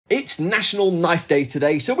It's National Knife Day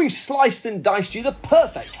today, so we've sliced and diced you the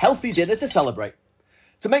perfect healthy dinner to celebrate.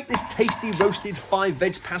 To make this tasty roasted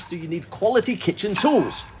 5-veg pasta, you need quality kitchen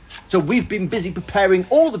tools. So we've been busy preparing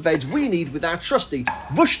all the veg we need with our trusty,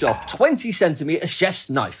 rushed off 20cm chef's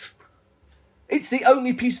knife. It's the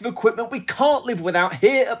only piece of equipment we can't live without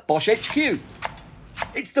here at BOSH HQ.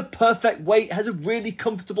 It's the perfect weight, has a really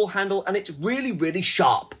comfortable handle, and it's really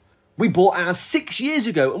sharp. We bought ours 6 years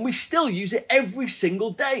ago and we still use it every single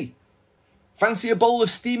day. Fancy a bowl of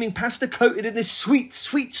steaming pasta coated in this sweet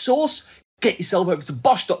sauce? Get yourself over to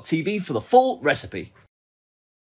bosh.tv for the full recipe.